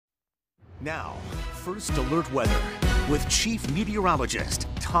Now, first alert weather with Chief Meteorologist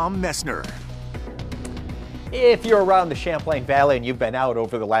Tom Messner. If you're around the Champlain Valley and you've been out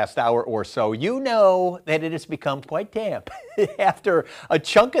over the last hour or so, you know that it has become quite damp after a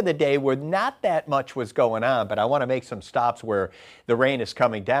chunk of the day where not that much was going on. But I want to make some stops where the rain is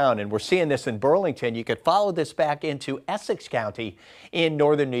coming down, and we're seeing this in Burlington. You could follow this back into Essex County in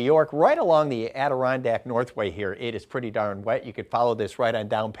northern New York, right along the Adirondack Northway here. It is pretty darn wet. You could follow this right on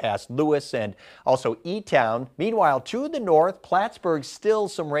down past Lewis and also E-Town. Meanwhile, to the north, Plattsburgh, still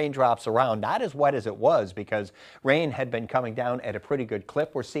some raindrops around, not as wet as it was because rain had been coming down at a pretty good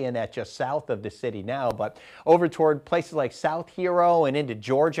clip. We're seeing that just south of the city now, but over toward places like South Hero and into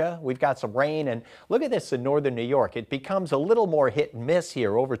Georgia, we've got some rain. And look at this in northern New York. It becomes a little more hit and miss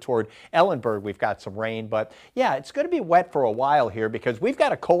here. Over toward Ellenburg, we've got some rain, but yeah, it's going to be wet for a while here because we've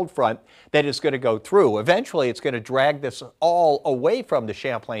got a cold front that is going to go through. Eventually, it's going to drag this all away from the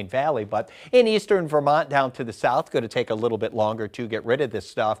Champlain Valley, but in eastern Vermont down to the south, going to take a little bit longer to get rid of this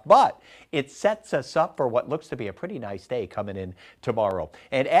stuff, but it sets us up for what looks to be a pretty nice day coming in tomorrow.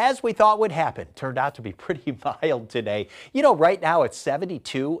 And as we thought would happen, turned out to be pretty mild today. You know, right now it's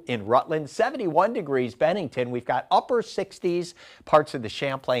 72 in Rutland, 71 degrees Bennington. We've got upper 60s parts of the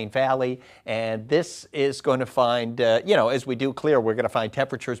Champlain Valley, and this is going to find, you know, as we do clear, we're going to find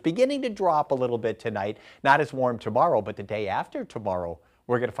temperatures beginning to drop a little bit tonight. Not as warm tomorrow, but the day after tomorrow,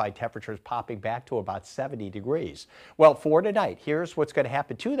 we're going to find temperatures popping back to about 70 degrees. Well, for tonight, here's what's going to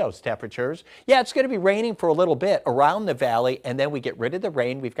happen to those temperatures. Yeah, it's going to be raining for a little bit around the valley, and then we get rid of the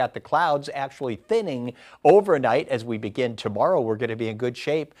rain. We've got the clouds actually thinning overnight as we begin tomorrow. We're going to be in good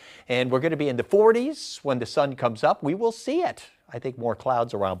shape, and we're going to be in the 40s when the sun comes up. We will see it. I think more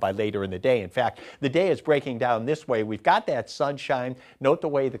clouds around by later in the day. In fact, the day is breaking down this way. We've got that sunshine. Note the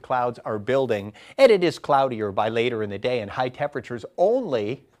way the clouds are building, and it is cloudier by later in the day, and high temperatures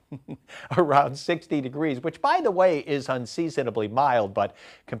only around 60 degrees, which, by the way, is unseasonably mild, but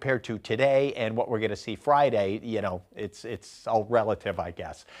compared to today and what we're going to see Friday, you know, it's all relative, I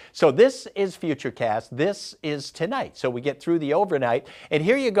guess. So this is Futurecast. This is tonight. So we get through the overnight, and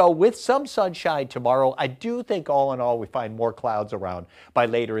here you go with some sunshine tomorrow. I do think all in all we find more clouds around by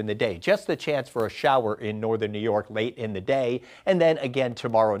later in the day. Just the chance for a shower in northern New York late in the day, and then again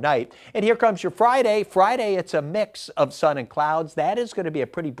tomorrow night. And here comes your Friday. Friday, it's a mix of sun and clouds. That is going to be a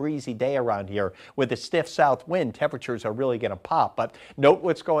pretty breezy day around here with a stiff south wind. Temperatures are really going to pop, but note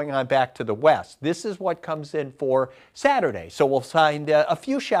what's going on back to the west. This is what comes in for Saturday. So we'll find a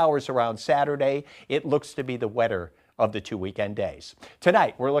few showers around Saturday. It looks to be the wetter of the 2 weekend days.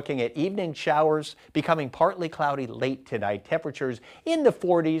 Tonight, we're looking at evening showers becoming partly cloudy late tonight. Temperatures in the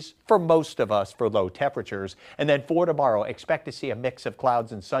 40s for most of us for low temperatures. And then for tomorrow, expect to see a mix of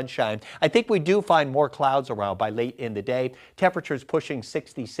clouds and sunshine. I think we do find more clouds around by late in the day. Temperatures pushing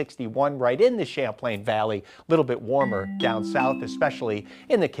 60, 61 right in the Champlain Valley. A little bit warmer down south, especially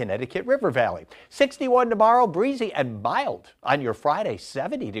in the Connecticut River Valley. 61 tomorrow, breezy and mild on your Friday,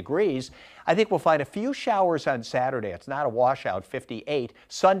 70 degrees. I think we'll find a few showers on Saturday. It's not a washout, 58.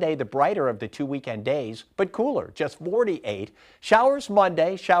 Sunday, the brighter of the 2 weekend days, but cooler, just 48. Showers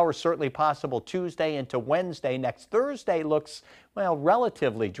Monday, showers certainly possible Tuesday into Wednesday. Next Thursday looks, well,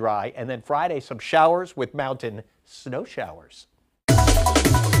 relatively dry. And then Friday, some showers with mountain snow showers.